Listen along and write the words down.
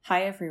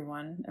Hi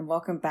everyone, and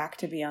welcome back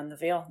to Beyond the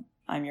Veil.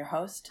 I'm your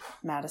host,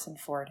 Madison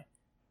Ford.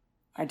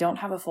 I don't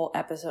have a full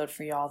episode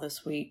for y'all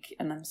this week,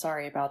 and I'm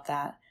sorry about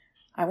that.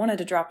 I wanted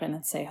to drop in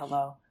and say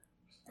hello.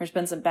 There's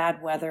been some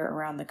bad weather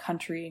around the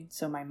country,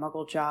 so my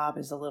muggle job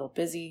is a little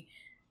busy.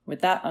 With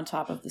that on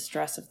top of the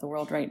stress of the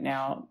world right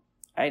now,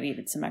 I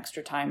needed some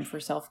extra time for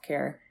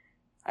self-care.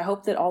 I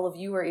hope that all of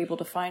you are able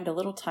to find a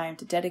little time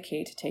to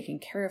dedicate to taking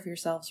care of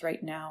yourselves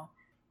right now.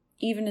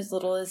 Even as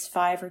little as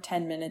 5 or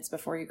 10 minutes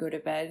before you go to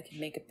bed can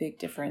make a big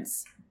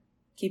difference.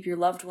 Keep your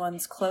loved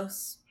ones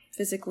close,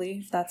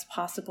 physically if that's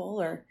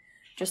possible, or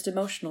just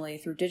emotionally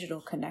through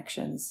digital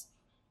connections.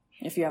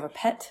 If you have a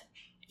pet,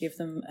 give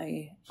them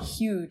a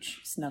huge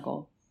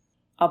snuggle.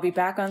 I'll be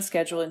back on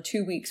schedule in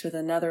 2 weeks with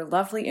another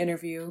lovely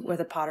interview with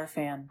a Potter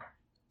fan.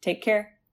 Take care.